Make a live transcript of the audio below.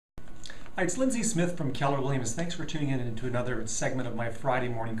Hi, it's Lindsay Smith from Keller Williams. Thanks for tuning in into another segment of my Friday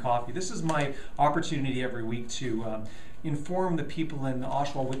morning coffee. This is my opportunity every week to inform the people in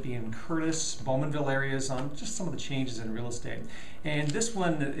Oshawa, Whitby, and Curtis, Bowmanville areas on just some of the changes in real estate. And this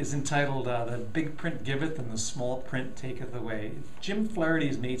one is entitled The Big Print Giveth and the Small Print Taketh Away. Jim Flaherty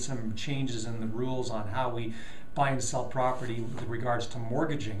has made some changes in the rules on how we buy and sell property with regards to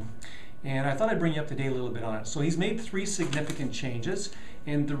mortgaging. And I thought I'd bring you up to date a little bit on it. So he's made 3 significant changes,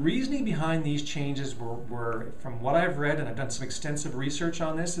 and the reasoning behind these changes were, from what I've read, and I've done some extensive research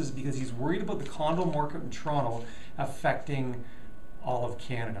on this, is because he's worried about the condo market in Toronto affecting all of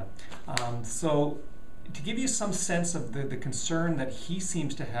Canada. So to give you some sense of the concern that he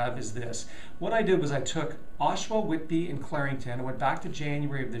seems to have is this. What I did was I took Oshawa, Whitby, and Clarington and went back to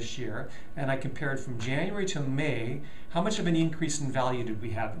January of this year, and I compared from January to May, how much of an increase in value did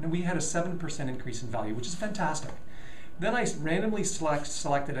we have? And we had a 7% increase in value, which is fantastic. Then I randomly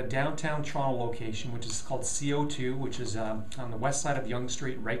selected a downtown Toronto location, which is called CO2, which is on the west side of Yonge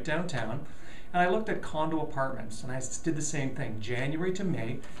Street, right downtown. And I looked at condo apartments, and I did the same thing. January to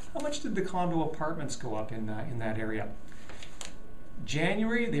May, how much did the condo apartments go up in that area?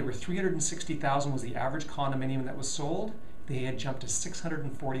 January, they were $360,000 was the average condominium that was sold. They had jumped to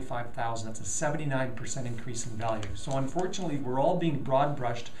 $645,000. That's a 79% increase in value. So unfortunately, we're all being broad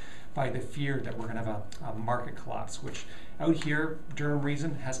brushed by the fear that we're going to have a market collapse, which out here, Durham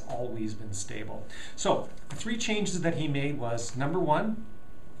region has always been stable. So the 3 changes that he made was, number 1,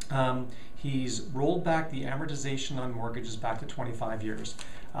 he's rolled back the amortization on mortgages back to 25 years.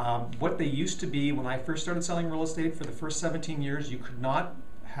 What they used to be, when I first started selling real estate, for the first 17 years, you could not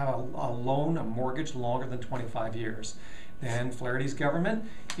have a loan, a mortgage longer than 25 years. Then Flaherty's government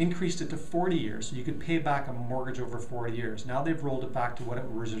increased it to 40 years, so you could pay back a mortgage over 40 years. Now they've rolled it back to what it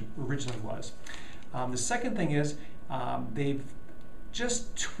originally was. The second thing is they've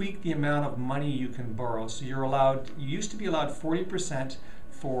just tweaked the amount of money you can borrow. So you used to be allowed 40%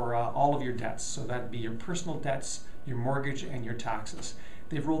 for all of your debts. So that'd be your personal debts, your mortgage, and your taxes.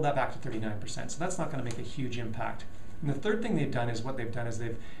 They've rolled that back to 39%, so that's not going to make a huge impact. And the third thing they've done is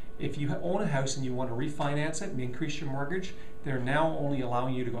if you own a house and you want to refinance it and increase your mortgage, they're now only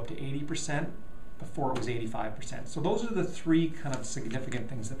allowing you to go up to 80%. Before it was 85%. So those are the 3 kind of significant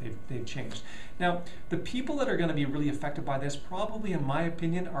things that they've changed. Now, the people that are going to be really affected by this, probably in my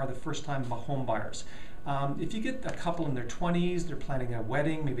opinion, are the first-time home buyers. If you get a couple in their 20s, they're planning a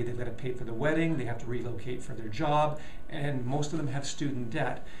wedding, maybe they've got to pay for the wedding, they have to relocate for their job, and most of them have student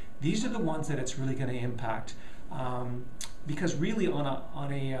debt. These are the ones that it's really going to impact. Because really on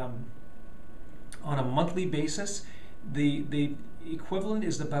a monthly basis, the equivalent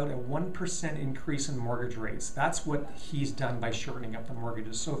is about a 1% increase in mortgage rates. That's what he's done by shortening up the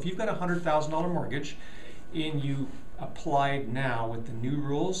mortgages. So if you've got a $100,000 mortgage and you applied now with the new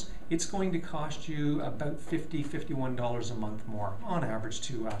rules, it's going to cost you about $50, $51 a month more on average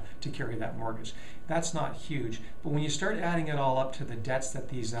to carry that mortgage. That's not huge, but when you start adding it all up to the debts that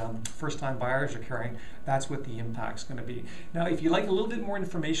these first-time buyers are carrying, that's what the impact's going to be. Now, if you'd like a little bit more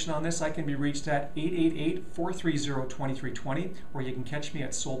information on this, I can be reached at 888-430-2320, or you can catch me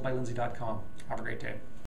at soldbylindsay.com. Have a great day.